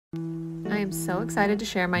I am so excited to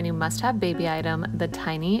share my new must-have baby item, the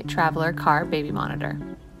Tiny Traveler Car Baby Monitor.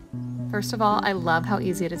 First of all, I love how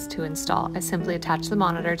easy it is to install. I simply attach the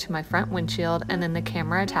monitor to my front windshield and then the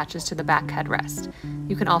camera attaches to the back headrest.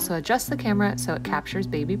 You can also adjust the camera so it captures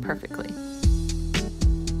baby perfectly.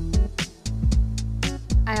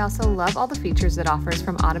 I also love all the features it offers,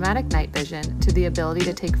 from automatic night vision to the ability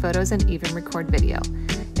to take photos and even record video.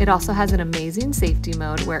 It also has an amazing safety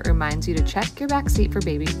mode where it reminds you to check your back seat for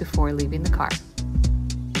baby before leaving the car.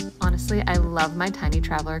 Honestly, I love my Tiny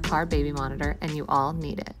Traveler Car Baby Monitor, and you all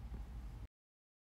need it.